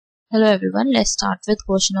Hello everyone, let's start with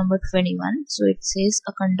question number 21. So it says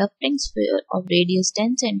a conducting sphere of radius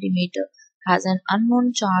 10 cm has an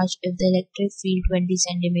unknown charge if the electric field 20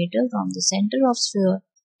 cm from the center of sphere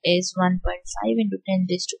is 1.5 into 10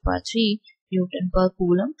 raised to power 3 Newton per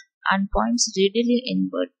coulomb and points radially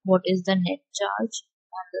inward. What is the net charge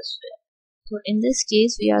on the sphere? So in this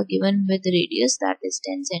case we are given with radius that is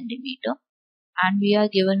 10 cm and we are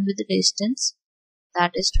given with the distance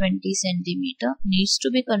that is 20 centimeter needs to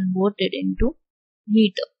be converted into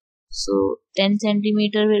meter. So 10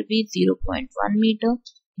 centimeter will be 0.1 meter,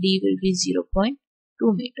 D will be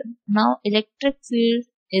 0.2 meter. Now electric field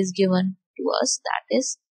is given to us that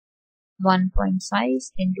is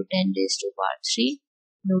 1.5 into 10 raised to power 3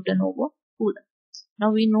 Newton over coulomb.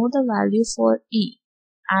 Now we know the value for E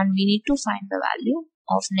and we need to find the value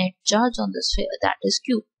of net charge on the sphere, that is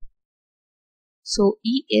Q. So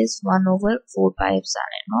E is 1 over 4 pi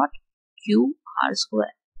epsilon naught Q r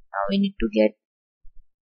square. Now we need to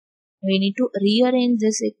rearrange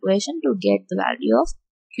this equation to get the value of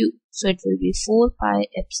Q. So it will be 4 pi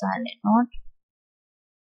epsilon naught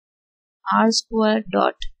r square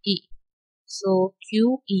dot E. So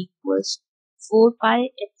Q equals 4 pi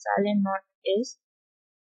epsilon naught is,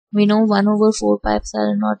 we know 1 over 4 pi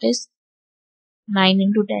epsilon naught is 9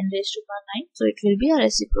 into 10 raised to power 9. So it will be a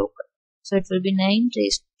reciprocal. So it will be 9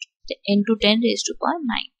 raised into 10 raised to power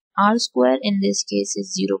 9. R square in this case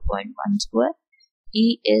is 0.1 square.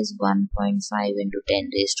 E is 1.5 into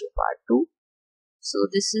 10 raised to power 2. So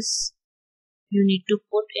this is, you need to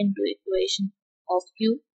put into equation of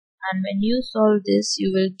Q. And when you solve this,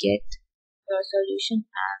 you will get your solution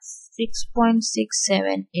as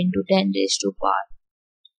 6.67 into 10 raised to power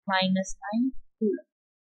minus 9 coulomb.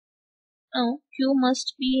 Now Q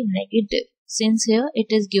must be negative, since here it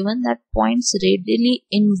is given that points radially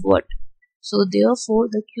inward. So therefore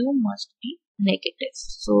the Q must be negative.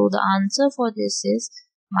 So the answer for this is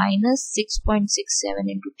minus 6.67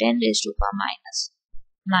 into 10 raised to power minus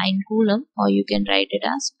 9 coulomb, or you can write it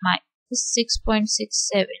as minus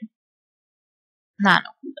 6.67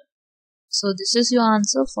 nanocoulomb. So this is your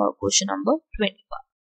answer for question number 21.